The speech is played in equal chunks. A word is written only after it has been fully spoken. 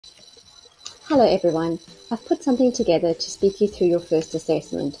Hello everyone. I've put something together to speak you through your first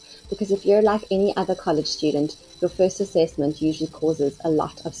assessment because if you're like any other college student, your first assessment usually causes a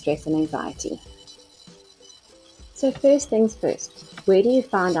lot of stress and anxiety. So first things first, where do you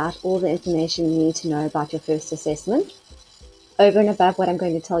find out all the information you need to know about your first assessment? Over and above what I'm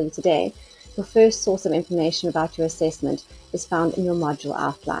going to tell you today, your first source of information about your assessment is found in your module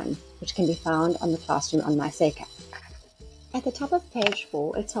outline, which can be found on the Classroom on MySACAP. At the top of page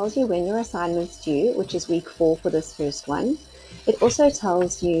 4, it tells you when your assignment's due, which is week 4 for this first one. It also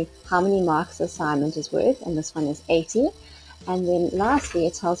tells you how many marks the assignment is worth, and this one is 80. And then lastly,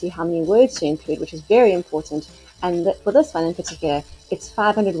 it tells you how many words to include, which is very important. And for this one in particular, it's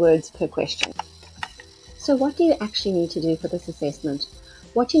 500 words per question. So what do you actually need to do for this assessment?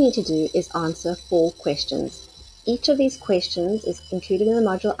 What you need to do is answer 4 questions. Each of these questions is included in the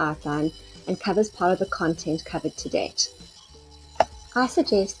module outline and covers part of the content covered to date. I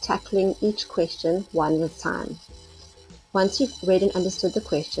suggest tackling each question one at a time. Once you've read and understood the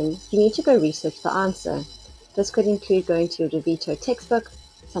question, you need to go research the answer. This could include going to your DeVito textbook,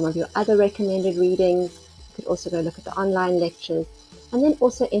 some of your other recommended readings. You could also go look at the online lectures, and then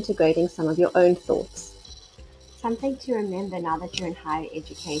also integrating some of your own thoughts. Something to remember now that you're in higher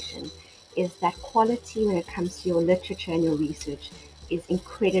education is that quality when it comes to your literature and your research is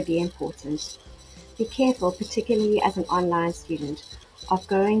incredibly important. Be careful, particularly as an online student, of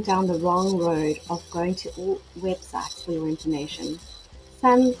going down the wrong road of going to all websites for your information.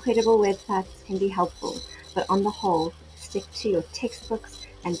 Some credible websites can be helpful, but on the whole, stick to your textbooks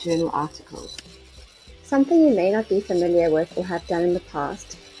and journal articles. Something you may not be familiar with or have done in the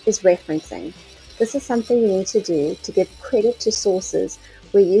past is referencing. This is something you need to do to give credit to sources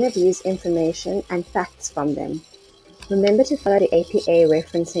where you have used information and facts from them. Remember to follow the APA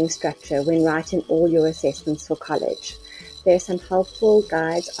referencing structure when writing all your assessments for college. There are some helpful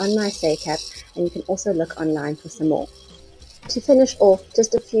guides on MySACAP, and you can also look online for some more. To finish off,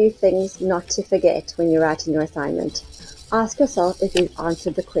 just a few things not to forget when you're writing your assignment. Ask yourself if you've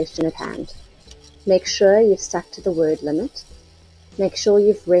answered the question at hand. Make sure you've stuck to the word limit. Make sure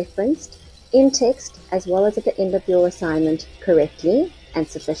you've referenced in text as well as at the end of your assignment correctly and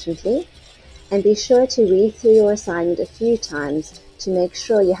sufficiently. And be sure to read through your assignment a few times to make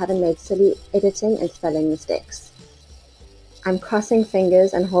sure you haven't made silly editing and spelling mistakes. I'm crossing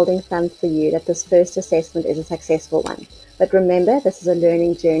fingers and holding thumbs for you that this first assessment is a successful one. But remember, this is a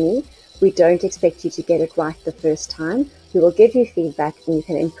learning journey. We don't expect you to get it right the first time. We will give you feedback and you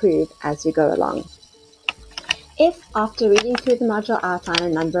can improve as you go along. If, after reading through the module outline a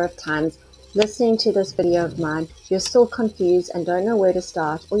number of times, listening to this video of mine, you're still confused and don't know where to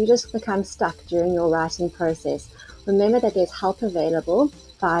start, or you just become stuck during your writing process, remember that there's help available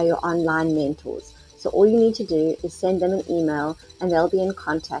via your online mentors. So all you need to do is send them an email and they'll be in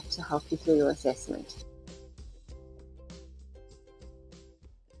contact to help you through your assessment.